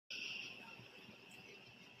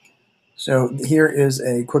So here is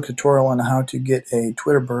a quick tutorial on how to get a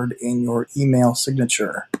Twitter bird in your email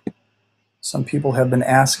signature. Some people have been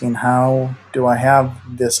asking, how do I have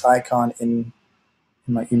this icon in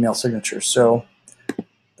my email signature? So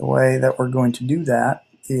the way that we're going to do that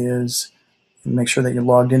is make sure that you're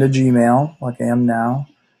logged into Gmail like I am now.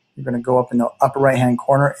 You're going to go up in the upper right hand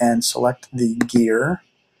corner and select the gear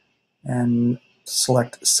and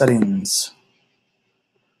select settings.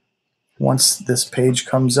 Once this page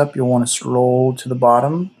comes up, you'll want to scroll to the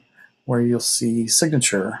bottom where you'll see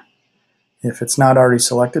signature. If it's not already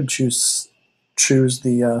selected, choose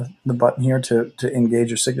the button here to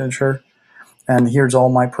engage your signature. And here's all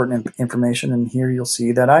my pertinent information, and here you'll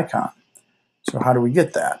see that icon. So how do we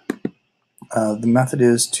get that? The method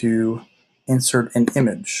is to insert an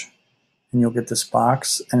image, and you'll get this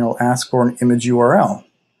box, and it'll ask for an image URL.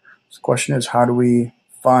 So the question is, how do we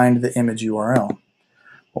find the image URL?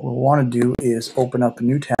 What we want to do is open up a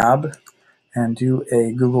new tab and do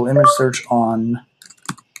a Google image search on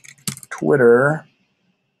Twitter.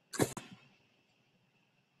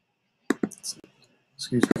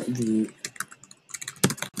 Excuse me, the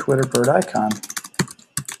Twitter bird icon.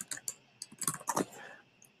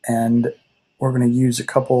 And we're going to use a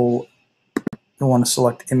couple, you want to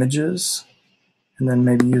select images, and then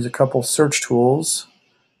maybe use a couple search tools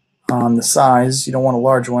on the size. You don't want a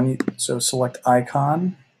large one, so select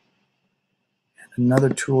icon. Another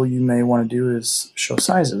tool you may want to do is show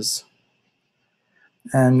sizes.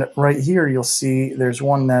 And right here you'll see there's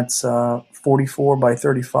one that's 44 by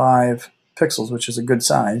 35 pixels, which is a good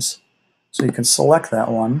size. So you can select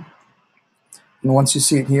that one. And once you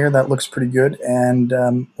see it here, that looks pretty good.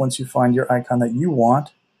 And once you find your icon that you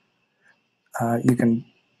want, you can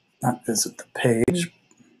not visit the page.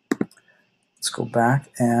 Let's go back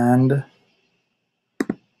and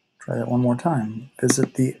try that one more time.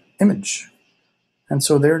 Visit the image. And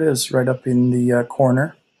so there it is right up in the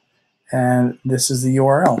corner. And this is the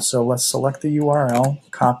URL. So let's select the URL,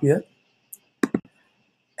 copy it,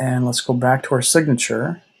 and let's go back to our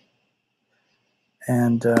signature.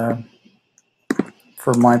 And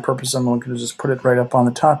for my purpose, I'm going to just put it right up on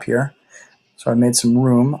the top here. So I made some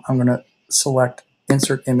room. I'm going to select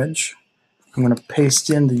Insert Image. I'm going to paste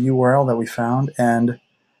in the URL that we found. And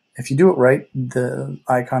if you do it right, the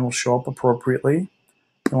icon will show up appropriately.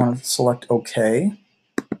 You want to select OK.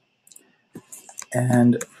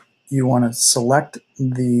 And you want to select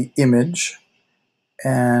the image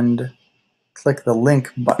and click the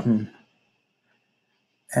link button.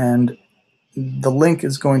 And the link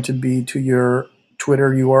is going to be to your Twitter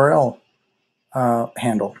URL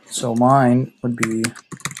handle. So mine would be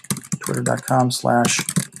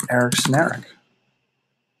twitter.com/EricSnarek.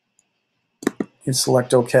 You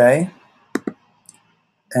select OK,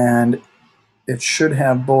 and it should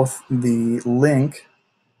have both the link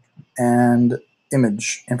and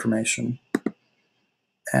image information.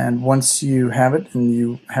 And once you have it and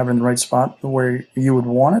you have it in the right spot where you would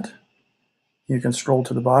want it, you can scroll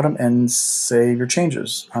to the bottom and save your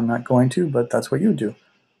changes. I'm not going to, but that's what you do.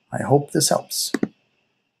 I hope this helps.